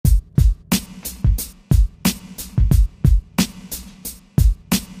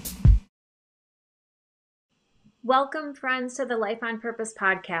Welcome, friends, to the Life on Purpose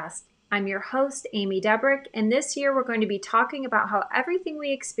podcast. I'm your host, Amy Debrick, and this year we're going to be talking about how everything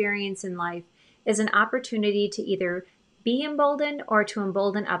we experience in life is an opportunity to either be emboldened or to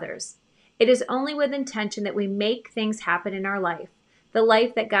embolden others. It is only with intention that we make things happen in our life, the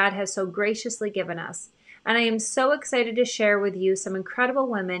life that God has so graciously given us. And I am so excited to share with you some incredible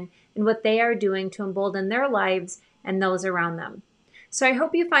women and what they are doing to embolden their lives and those around them. So I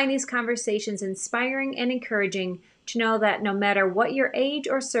hope you find these conversations inspiring and encouraging to know that no matter what your age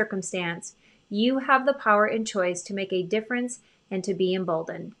or circumstance, you have the power and choice to make a difference and to be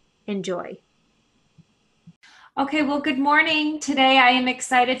emboldened. Enjoy. Okay, well, good morning. Today I am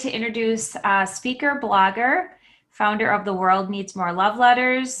excited to introduce speaker, blogger, founder of The World Needs More Love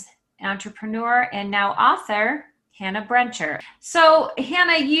Letters, entrepreneur, and now author, Hannah Brencher. So,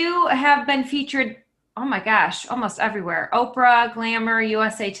 Hannah, you have been featured, oh my gosh, almost everywhere. Oprah, Glamour,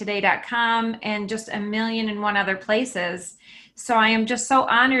 USAtoday.com, and just a million and one other places. So I am just so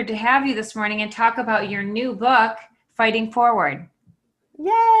honored to have you this morning and talk about your new book, Fighting Forward.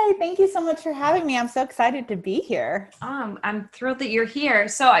 Yay! Thank you so much for having me. I'm so excited to be here. I'm thrilled that you're here.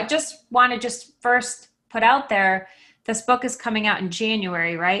 So I just want to first put out there, this book is coming out in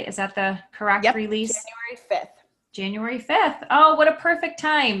January, right? Is that the correct release? January 5th. January 5th. Oh, what a perfect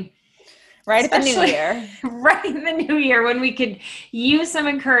time. Right at the new year. Right in the new year when we could use some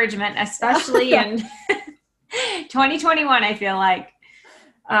encouragement, especially in 2021, I feel like.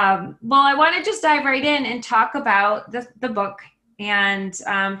 Well, I want to just dive right in and talk about the book and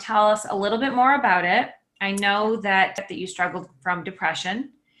tell us a little bit more about it. I know that you struggled from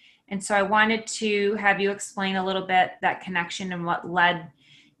depression. And so I wanted to have you explain a little bit that connection and what led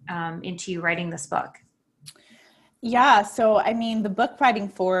into you writing this book. Yeah. So, I mean, the book Fighting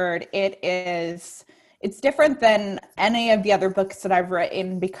Forward, it's different than any of the other books that I've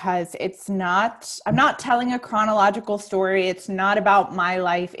written because I'm not telling a chronological story. It's not about my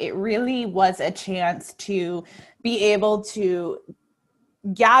life. It really was a chance to be able to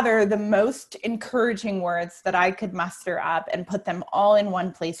gather the most encouraging words that I could muster up and put them all in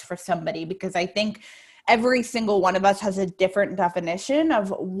one place for somebody, because I think every single one of us has a different definition of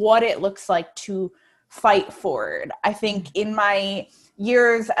what it looks like to fight forward. I think in my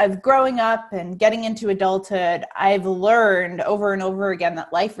years of growing up and getting into adulthood, I've learned over and over again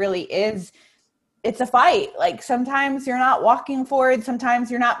that life really it's a fight. Like sometimes you're not walking forward, sometimes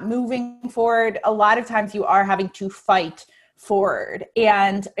you're not moving forward. A lot of times you are having to fight forward.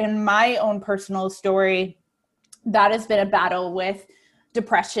 And in my own personal story, that has been a battle with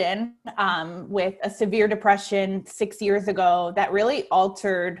depression, with a severe depression 6 years ago that really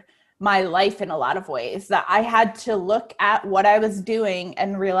altered my life in a lot of ways, that I had to look at what I was doing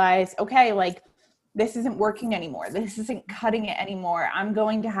and realize, okay, like this isn't working anymore. This isn't cutting it anymore. I'm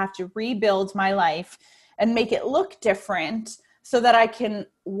going to have to rebuild my life and make it look different so that I can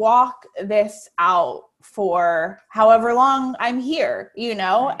walk this out for however long I'm here, you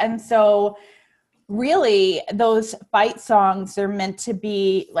know? And so really those fight songs are meant to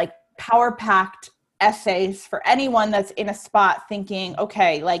be like power-packed essays for anyone that's in a spot thinking,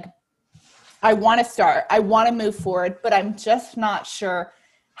 okay, like I want to start, I want to move forward, but I'm just not sure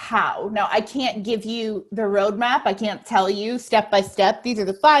how. Now, I can't give you the roadmap. I can't tell you step by step, these are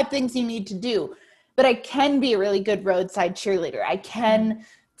the 5 things you need to do. But I can be a really good roadside cheerleader. I can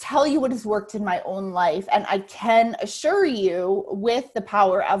tell you what has worked in my own life. And I can assure you with the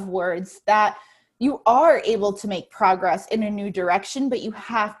power of words that you are able to make progress in a new direction, but you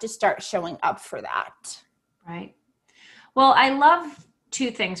have to start showing up for that. Right. Well, I love 2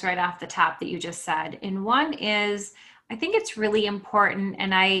 things right off the top that you just said. And one is, I think it's really important,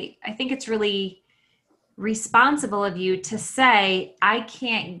 and I think it's really responsible of you to say, I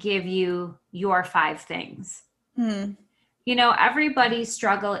can't give you your 5 things. You know, everybody's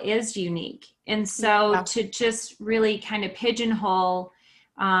struggle is unique. And so to just really kind of pigeonhole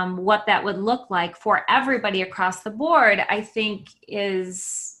what that would look like for everybody across the board, I think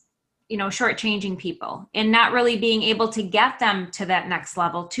is, you know, shortchanging people and not really being able to get them to that next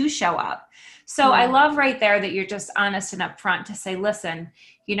level to show up. So I love right there that you're just honest and upfront to say, listen,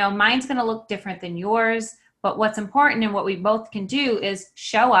 you know, mine's going to look different than yours, but what's important and what we both can do is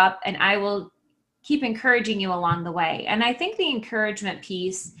show up, and I will keep encouraging you along the way. And I think the encouragement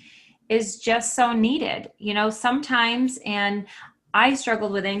piece is just so needed, you know, sometimes, and I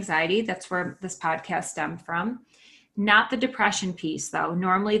struggled with anxiety. That's where this podcast stemmed from. Not the depression piece, though.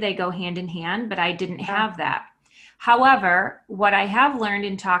 Normally they go hand in hand, but I didn't have that. However, what I have learned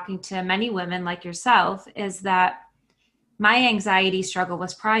in talking to many women like yourself is that my anxiety struggle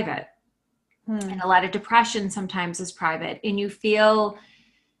was private. And a lot of depression sometimes is private. And you feel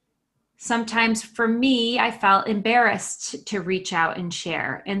sometimes for me, I felt embarrassed to reach out and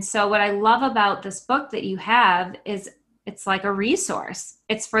share. And so, what I love about this book that you have is it's like a resource.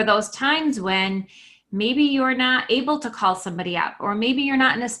 It's for those times when maybe you're not able to call somebody up, or maybe you're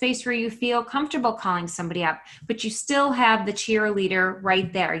not in a space where you feel comfortable calling somebody up, but you still have the cheerleader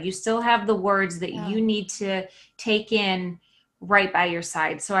right there. You still have the words that Yeah. you need to take in right by your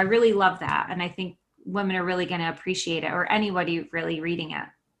side. So, I really love that. And I think women are really going to appreciate it, or anybody really reading it.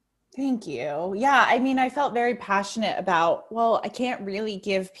 Thank you. Yeah, I mean, I felt very passionate about, well, I can't really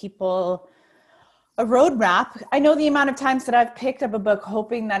give people a roadmap. I know the amount of times that I've picked up a book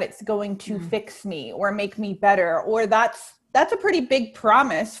hoping that it's going to Mm, fix me or make me better, or that's a pretty big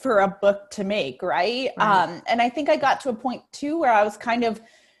promise for a book to make, right? right. And I think I got to a point too where I was kind of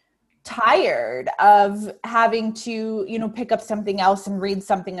tired of having to, pick up something else and read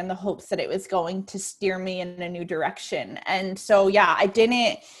something in the hopes that it was going to steer me in a new direction. And so, yeah, I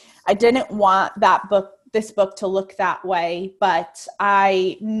didn't want this book to look that way, but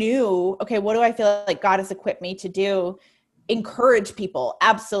I knew, okay, what do I feel like God has equipped me to do? Encourage people.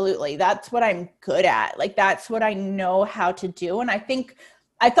 Absolutely. That's what I'm good at. Like, that's what I know how to do. And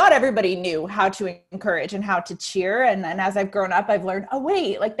I thought everybody knew how to encourage and how to cheer. And then as I've grown up, I've learned, oh,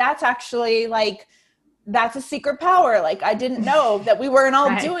 wait, like that's actually like, that's a secret power. Like, I didn't know that we weren't all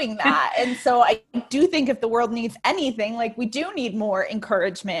Right. doing that. And so I do think if the world needs anything, like, we do need more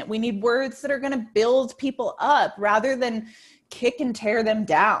encouragement. We need words that are going to build people up rather than kick and tear them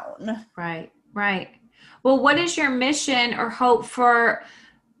down. Right. Right. Well, what is your mission or hope for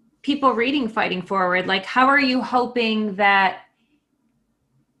people reading Fighting Forward? Like, how are you hoping that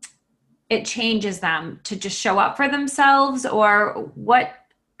it changes them to just show up for themselves, or what?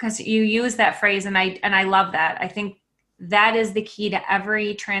 Because you use that phrase, and I love that. I think that is the key to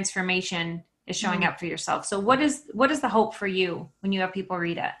every transformation, is showing up for yourself. So what is the hope for you when you have people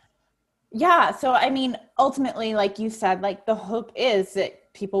read it? Yeah. So, I mean, ultimately, like you said, like the hope is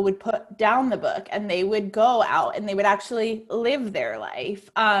that people would put down the book and they would go out and they would actually live their life.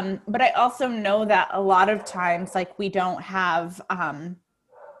 But I also know that a lot of times, like, we don't have,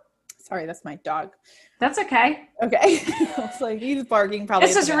 sorry, that's my dog. That's okay. Okay. It's like, he's barking probably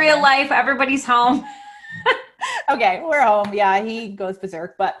This at the is real mailman. life. Everybody's home. Okay. We're home. Yeah. He goes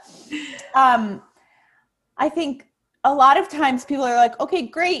berserk. But, um, I think a lot of times people are like, okay,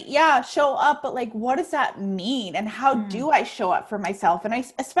 great. Yeah, show up. But like, what does that mean? And how Mm, do I show up for myself? And I,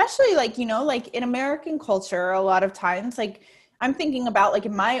 especially like, like in American culture, a lot of times, like I'm thinking about like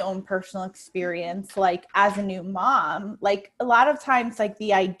in my own personal experience, like as a new mom, like a lot of times, like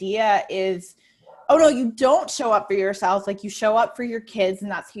the idea is, oh no, you don't show up for yourself. Like, you show up for your kids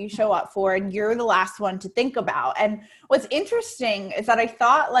and that's who you show up for. And you're the last one to think about. And what's interesting is that I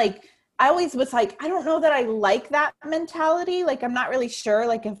thought, like, I always was like, I don't know that I like that mentality. Like, I'm not really sure,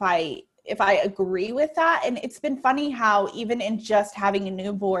 like, if I agree with that. And it's been funny how even in just having a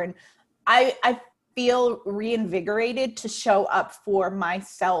newborn, I feel reinvigorated to show up for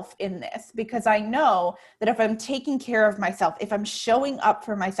myself in this, because I know that if I'm taking care of myself, if I'm showing up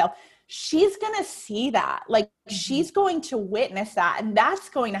for myself, she's going to see that. Like, mhm. she's going to witness that. And that's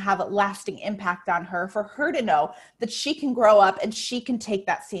going to have a lasting impact on her, for her to know that she can grow up and she can take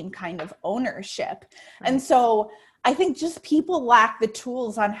that same kind of ownership. And Right. so I think just people lack the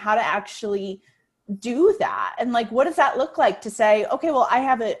tools on how to actually do that. And like, what does that look like to say, okay, well, I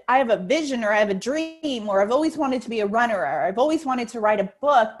have a vision, or I have a dream, or I've always wanted to be a runner, or I've always wanted to write a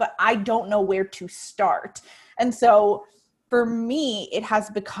book, but I don't know where to start. And so for me, it has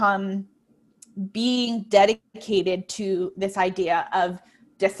become being dedicated to this idea of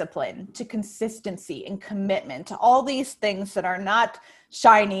discipline, to consistency and commitment, to all these things that are not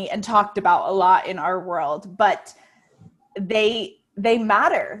shiny and talked about a lot in our world, but they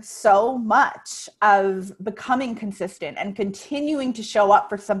matter so much, of becoming consistent and continuing to show up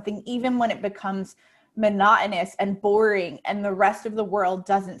for something even when it becomes monotonous and boring and the rest of the world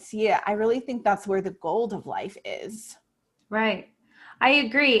doesn't see it. I really think that's where the gold of life is. Right. I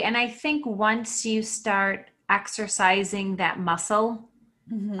agree. And I think once you start exercising that muscle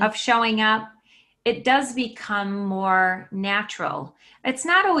Mm-hmm. of showing up, it does become more natural. It's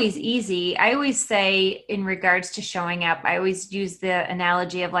not always easy. I always say, in regards to showing up, I always use the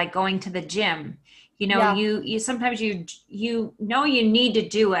analogy of like going to the gym. Yeah. You sometimes you know you need to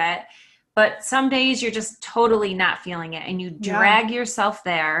do it, but some days you're just totally not feeling it and you Yeah. drag yourself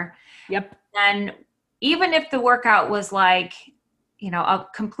there. Yep. And even if the workout was like, a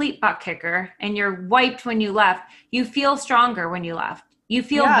complete butt kicker and you're wiped when you left, you feel stronger when you left. You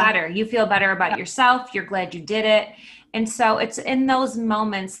feel Yeah. better. You feel better about Yep. yourself. You're glad you did it. And so it's in those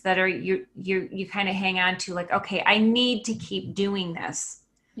moments that are you kind of hang on to, like, okay, I need to keep doing this.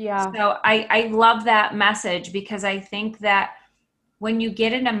 Yeah. So I love that message, because I think that when you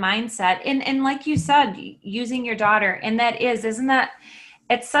get in a mindset, and like you said, using your daughter, and isn't that,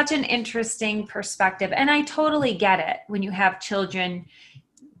 it's such an interesting perspective. And I totally get it. When you have children,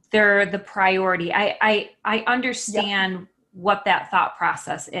 they're the priority. I Yeah. understand what that thought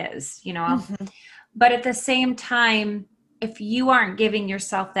process is, you know. Hmm. But at the same time, if you aren't giving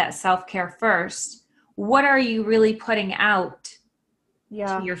yourself that self-care first, what are you really putting out to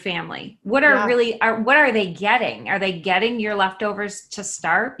Yeah. your family? Yeah. What are they getting? Are they getting your leftovers to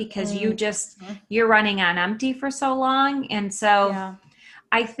start because Mm. you're running on empty for so long? And so Yeah.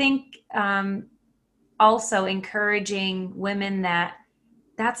 I think also encouraging women that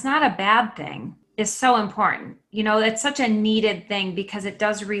that's not a bad thing is so important. You know, it's such a needed thing because it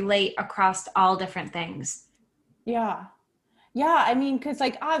does relate across all different things. Yeah. Yeah, I mean, because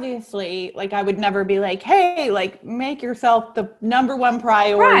like obviously, like I would never be like, hey, like make yourself the number one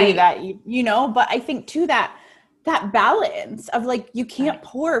priority Right. that but I think too that balance of like you can't Right.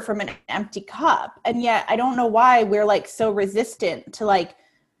 pour from an empty cup. And yet I don't know why we're like so resistant to like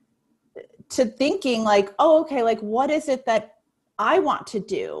to thinking like, oh, okay, like what is it that I want to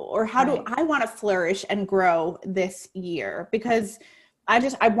do? Or how do Right. I want to flourish and grow this year? Because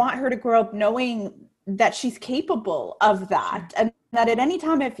I want her to grow up knowing that she's capable of Sure. that. And that at any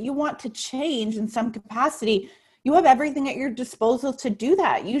time, if you want to change in some capacity, you have everything at your disposal to do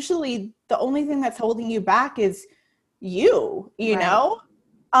that. Usually the only thing that's holding you back is you, you Right. know?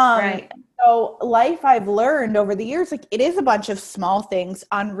 Um, Right. so life I've learned over the years, like it is a bunch of small things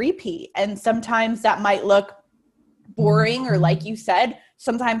on repeat. And sometimes that might look boring, or like you said,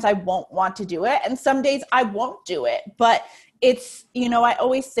 sometimes I won't want to do it. And some days I won't do it. But it's, I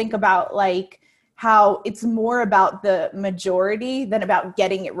always think about like how it's more about the majority than about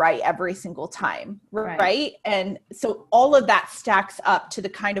getting it right every single time. Right. Right. And so all of that stacks up to the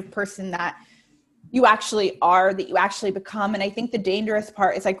kind of person that you actually are, that you actually become. And I think the dangerous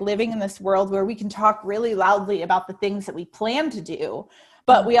part is like living in this world where we can talk really loudly about the things that we plan to do,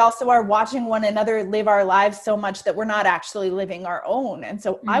 but we also are watching one another live our lives so much that we're not actually living our own. And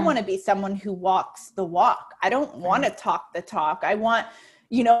so I Mm-hmm. want to be someone who walks the walk. I don't want to Right. talk the talk. I want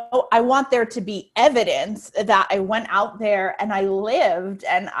there to be evidence that I went out there and I lived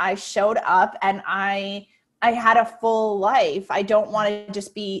and I showed up and I had a full life. I don't want to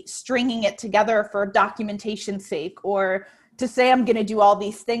just be stringing it together for documentation's sake, or to say I'm going to do all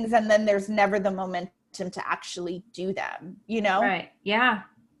these things and then there's never the momentum to actually do them? Right. Yeah.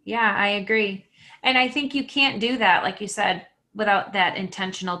 Yeah, I agree. And I think you can't do that, like you said, without that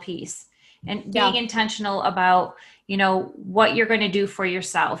intentional piece and being Yeah. intentional about, what you're going to do for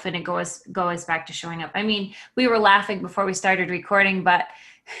yourself. And it goes back to showing up. I mean, we were laughing before we started recording, but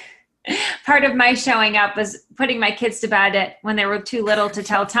part of my showing up was putting my kids to bed when they were too little to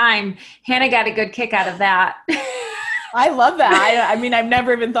tell time. Hannah got a good kick out of that. I love that. I mean, I've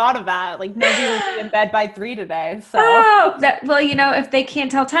never even thought of that. Like nobody will be in bed by 3 today. So Oh, well, if they can't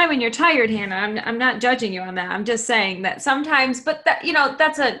tell time and you're tired, Hannah, I'm not judging you on that. I'm just saying that sometimes, but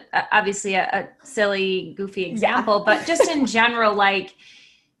that's obviously a silly, goofy yeah. example, but just in general, like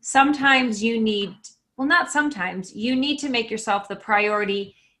sometimes well, not sometimes, you need to make yourself the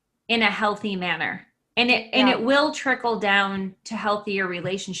priority in a healthy manner. And it Yeah. will trickle down to healthier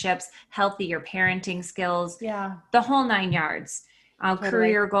relationships, healthier parenting skills, Yeah. the whole nine yards, Totally.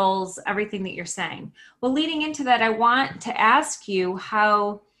 career goals, everything that you're saying. Well, leading into that, I want to ask you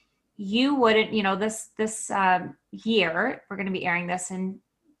how you wouldn't, this year, we're going to be airing this in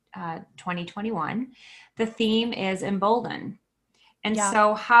 2021. The theme is embolden. And Yeah.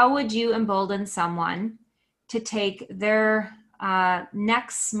 so, how would you embolden someone to take their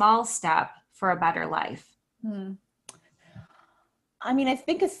next small step for a better life? Hmm. I mean, I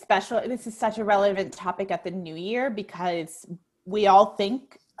think this is such a relevant topic at the new year because we all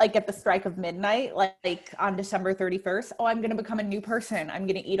think like at the strike of midnight, like on December 31st, oh, I'm going to become a new person. I'm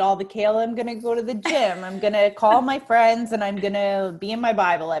going to eat all the kale. I'm going to go to the gym. I'm going to call my friends and I'm going to be in my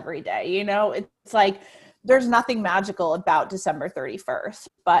Bible every day. It's like there's nothing magical about December 31st,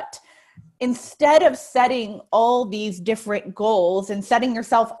 but instead of setting all these different goals and setting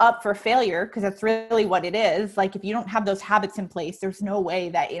yourself up for failure, because that's really what it is, like if you don't have those habits in place, there's no way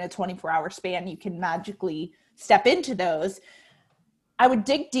that in a 24-hour span you can magically step into those. I would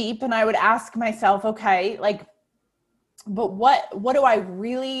dig deep and I would ask myself, okay, like, but what do I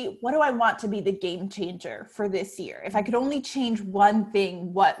want to be the game changer for this year? If I could only change one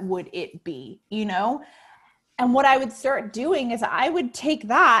thing, what would it be? And what I would start doing is I would take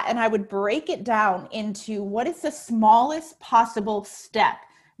that and I would break it down into what is the smallest possible step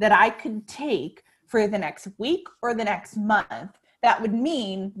that I could take for the next week or the next month that would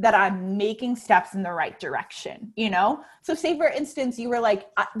mean that I'm making steps in the right direction, you know? So say for instance, you were like,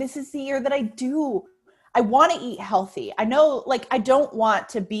 this is the year that I want to eat healthy. I know, like, I don't want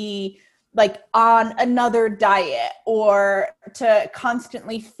to be like on another diet or to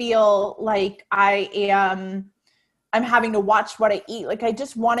constantly feel like I'm having to watch what I eat. Like, I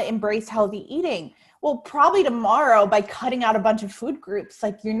just want to embrace healthy eating. Well, probably tomorrow, by cutting out a bunch of food groups,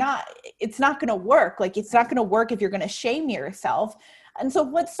 like, it's not going to work. Like, it's not going to work if you're going to shame yourself. And so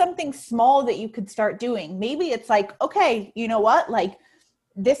what's something small that you could start doing? Maybe it's like, okay, you know what? Like,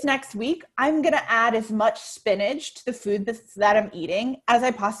 this next week, I'm going to add as much spinach to the food that I'm eating as I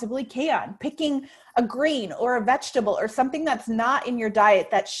possibly can. Picking a green or a vegetable or something that's not in your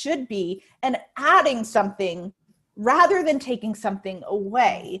diet that should be, and adding something rather than taking something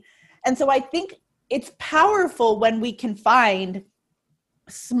away. And so I think it's powerful when we can find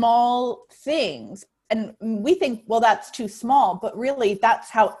small things. And we think, well, that's too small, but really that's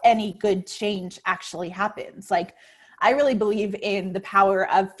how any good change actually happens. Like, I really believe in the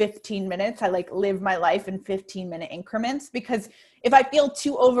power of 15 minutes. I like live my life in 15-minute increments, because if I feel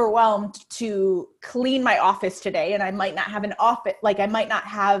too overwhelmed to clean my office today, and I might not have an office, like I might not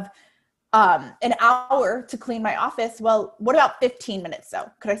have an hour to clean my office. Well, what about 15 minutes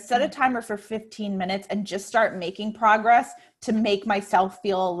though? Could I set a timer for 15 minutes and just start making progress to make myself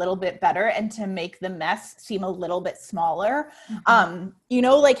feel a little bit better and to make the mess seem a little bit smaller? You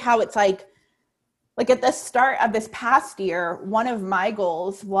know, like how it's like at the start of this past year, one of my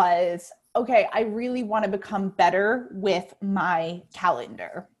goals was, okay, I really want to become better with my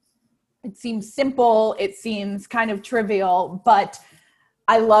calendar. It seems simple. It seems kind of trivial, but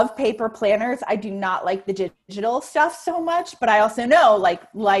I love paper planners. I do not like the digital stuff so much, but I also know like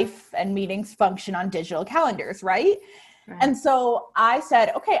life and meetings function on digital calendars, right? And so I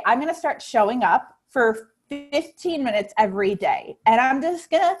said, okay, I'm going to start showing up for 15 minutes every day. And I'm just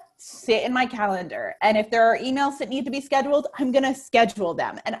going to sit in my calendar. And if there are emails that need to be scheduled, I'm going to schedule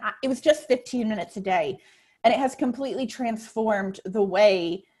them. And it was just 15 minutes a day. And it has completely transformed the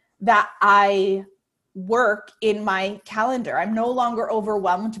way that I work in my calendar. I'm no longer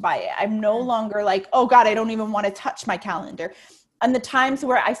overwhelmed by it. I'm no longer like, oh God, I don't even want to touch my calendar. And the times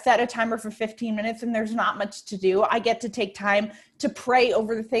where I set a timer for 15 minutes and there's not much to do, I get to take time to pray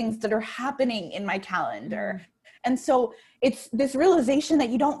over the things that are happening in my calendar. And so it's this realization that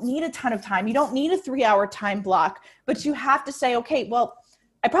you don't need a ton of time. You don't need a 3-hour time block, but you have to say, okay, well,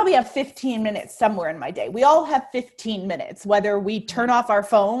 I probably have 15 minutes somewhere in my day. We all have 15 minutes, whether we turn off our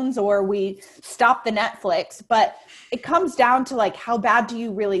phones or we stop the Netflix. But it comes down to like, how bad do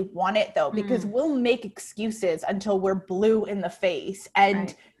you really want it though? Because we'll make excuses until we're blue in the face.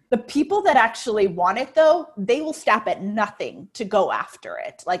 And the people that actually want it though, they will stop at nothing to go after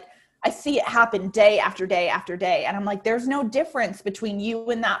it. Like, I see it happen day after day after day. And I'm like, there's no difference between you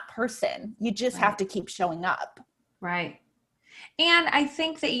and that person. You just have to keep showing up. Right. And I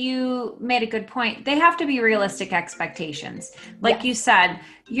think that you made a good point. They have to be realistic expectations. Like you said,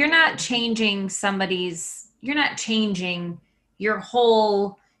 you're not changing your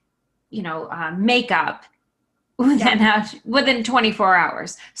whole, makeup within 24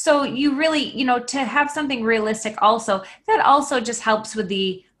 hours. So you really, to have something realistic also, that also just helps with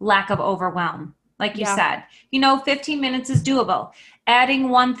the lack of overwhelm. Like you said, 15 minutes is doable. Adding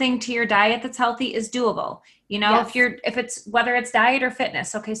one thing to your diet that's healthy is doable. If it's whether it's diet or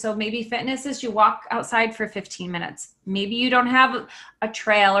fitness. Okay, so maybe fitness is you walk outside for 15 minutes. Maybe you don't have a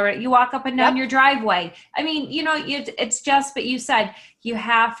trail, or you walk up and down your driveway. I mean, it's just, but you said you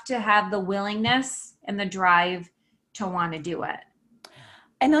have to have the willingness and the drive to want to do it.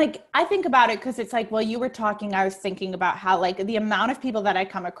 And like, I think about it because it's like, well, you were talking, I was thinking about how like the amount of people that I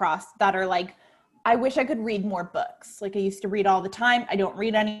come across that are like, I wish I could read more books. Like, I used to read all the time. I don't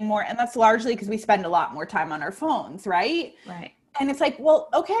read anymore. And that's largely because we spend a lot more time on our phones, right? Right. And it's like, well,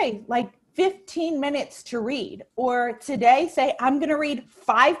 okay, like 15 minutes to read. Or today, say, I'm going to read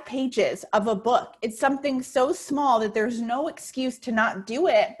 5 pages of a book. It's something so small that there's no excuse to not do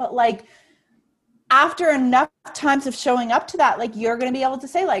it. But like, after enough times of showing up to that, like, you're going to be able to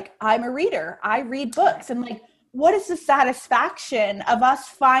say, like, I'm a reader. I read books. And like, what is the satisfaction of us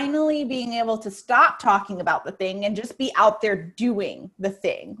finally being able to stop talking about the thing and just be out there doing the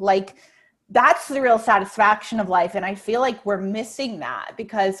thing? Like, that's the real satisfaction of life. And I feel like we're missing that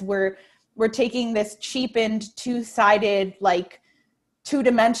because we're taking this cheapened, two-sided, like,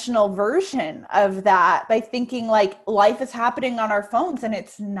 two-dimensional version of that by thinking like life is happening on our phones, and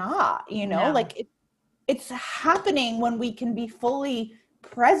it's not, No. like it's happening when we can be fully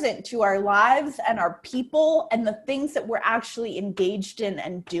present to our lives and our people and the things that we're actually engaged in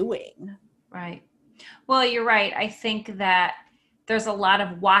and doing. Right. Well, you're right. I think that there's a lot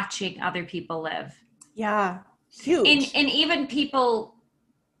of watching other people live. Yeah. And Huge. even people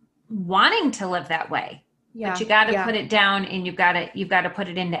wanting to live that way. But Yeah. you got to Yeah. put it down and you've got to put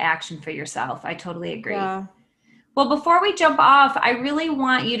it into action for yourself. I totally agree. Yeah. Well, before we jump off, I really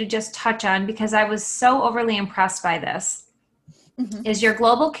want you to just touch on, because I was so overly impressed by this, Mhm. is your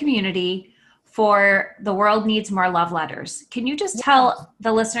global community for The World Needs More Love Letters. Can you just Yeah. tell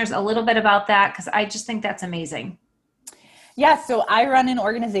the listeners a little bit about that? Because I just think that's amazing. Yeah, so I run an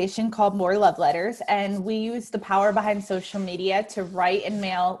organization called More Love Letters, and we use the power behind social media to write and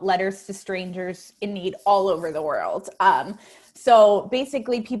mail letters to strangers in need all over the world. So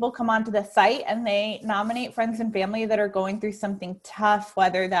basically, people come onto the site and they nominate friends and family that are going through something tough,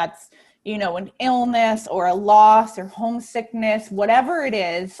 whether that's an illness or a loss or homesickness, whatever it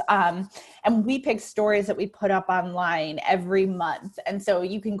is. And we pick stories that we put up online every month. And so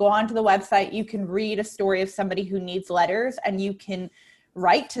you can go onto the website, you can read a story of somebody who needs letters, and you can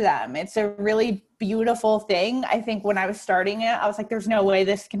write to them. It's a really beautiful thing. I think when I was starting it, I was like, there's no way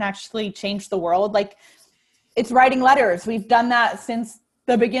this can actually change the world. Like, it's writing letters. We've done that since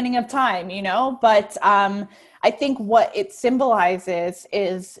the beginning of time. But I think what it symbolizes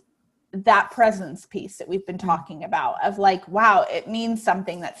is that presence piece that we've been talking about, of like, wow, it means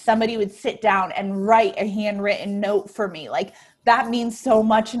something that somebody would sit down and write a handwritten note for me. Like, that means so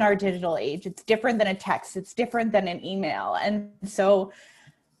much in our digital age. It's different than a text. It's different than an email. And so,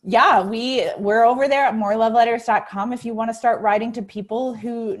 yeah, we're over there at moreloveletters.com if you want to start writing to people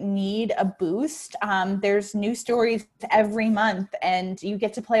who need a boost. There's new stories every month, and you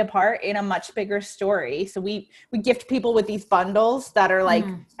get to play a part in a much bigger story. So we gift people with these bundles that are like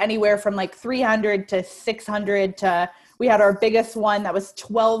anywhere from like 300 to 600 to, we had our biggest one that was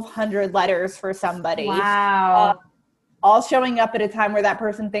 1,200 letters for somebody. Wow. All showing up at a time where that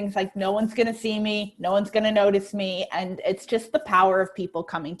person thinks like, no one's going to see me, no one's going to notice me. And it's just the power of people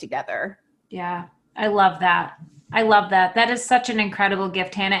coming together. Yeah, I love that. I love that. That is such an incredible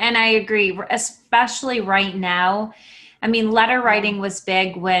gift, Hannah. And I agree, especially right now. I mean, letter Yeah. writing was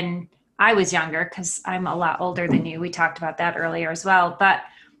big when I was younger, because I'm a lot older than you. We talked about that earlier as well. But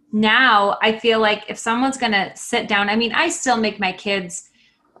now I feel like if someone's going to sit down, I mean, I still make my kids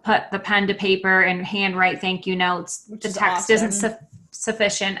put the pen to paper and handwrite thank you notes. Which The is text isn't awesome.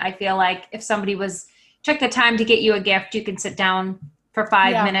 sufficient. I feel like if somebody took the time to get you a gift, you can sit down for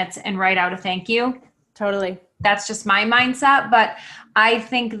 5 minutes and write out a thank you. Totally. That's just my mindset. But I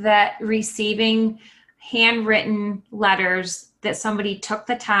think that receiving handwritten letters that somebody took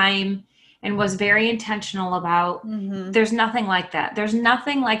the time and was very intentional about, Mm-hmm. there's nothing like that. There's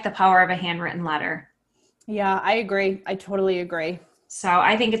nothing like the power of a handwritten letter. Yeah, I agree. I totally agree. So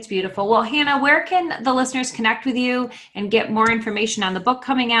I think it's beautiful. Well, Hannah, where can the listeners connect with you and get more information on the book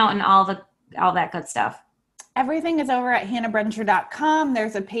coming out and all that good stuff? Everything is over at handwritten.com.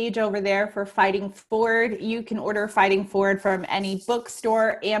 There's a page over there for Fighting Forward. You can order Fighting Forward from any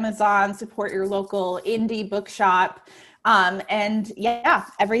bookstore, Amazon, support your local indie bookshop. And yeah,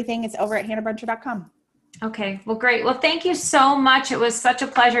 everything is over at handwritten.com. Okay, well, great. Well, thank you so much. It was such a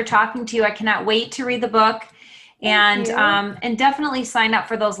pleasure talking to you. I cannot wait to read the book, Thank and you. definitely sign up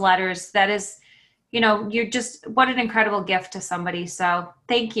for those letters. That is, you're just, what an incredible gift to somebody. So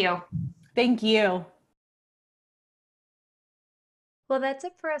thank you. Thank you. Well, that's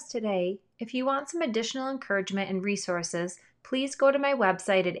it for us today. If you want some additional encouragement and resources, please go to my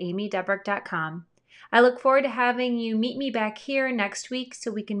website at amydebrick.com. I look forward to having you meet me back here next week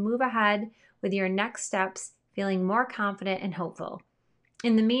so we can move ahead with your next steps, feeling more confident and hopeful.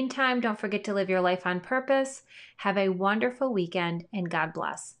 In the meantime, don't forget to live your life on purpose. Have a wonderful weekend, and God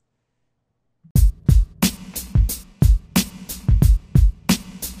bless.